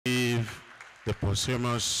the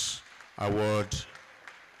posthumous award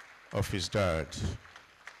of his dad.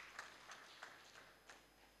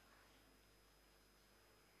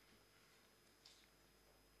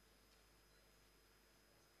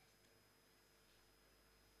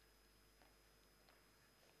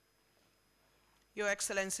 Your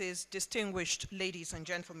Excellencies, distinguished ladies and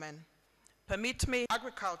gentlemen, permit me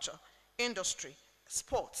agriculture, industry,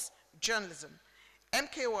 sports, journalism.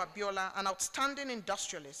 MKO Abiola, an outstanding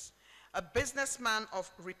industrialist, a businessman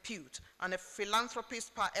of repute, and a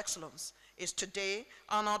philanthropist par excellence, is today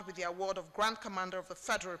honored with the award of Grand Commander of the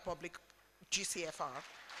Federal Republic, GCFR.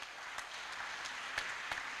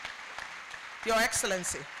 Your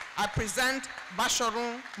Excellency, I present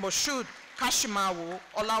Basharun Moshood Kashimawo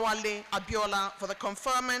Olawale Abiola for the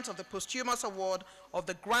conferment of the posthumous award of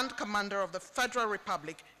the Grand Commander of the Federal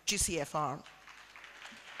Republic, GCFR.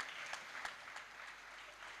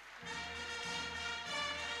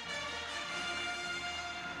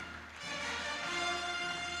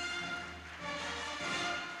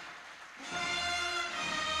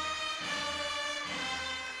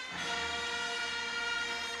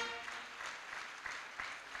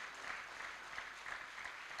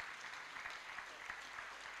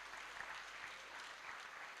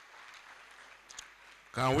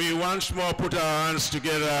 Can we once more put our hands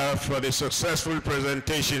together for the successful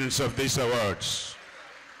presentations of these awards?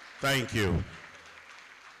 Thank you.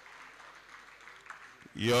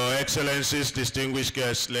 Your Excellencies, distinguished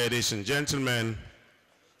guests, ladies and gentlemen,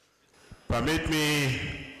 permit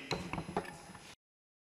me